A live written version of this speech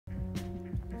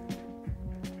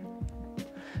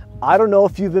I don't know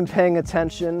if you've been paying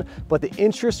attention, but the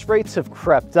interest rates have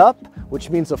crept up, which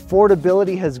means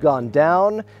affordability has gone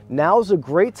down. Now's a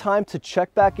great time to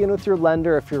check back in with your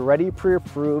lender if you're ready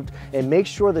pre-approved and make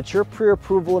sure that your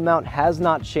pre-approval amount has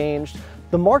not changed.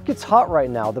 The market's hot right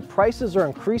now. The prices are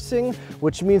increasing,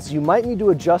 which means you might need to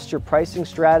adjust your pricing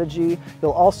strategy.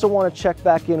 You'll also want to check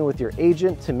back in with your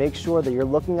agent to make sure that you're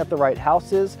looking at the right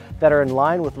houses that are in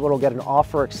line with what'll get an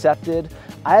offer accepted.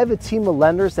 I have a team of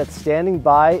lenders that's standing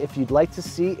by if you'd like to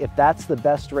see if that's the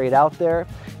best rate out there.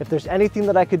 If there's anything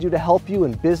that I could do to help you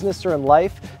in business or in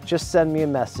life, just send me a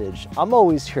message. I'm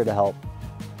always here to help.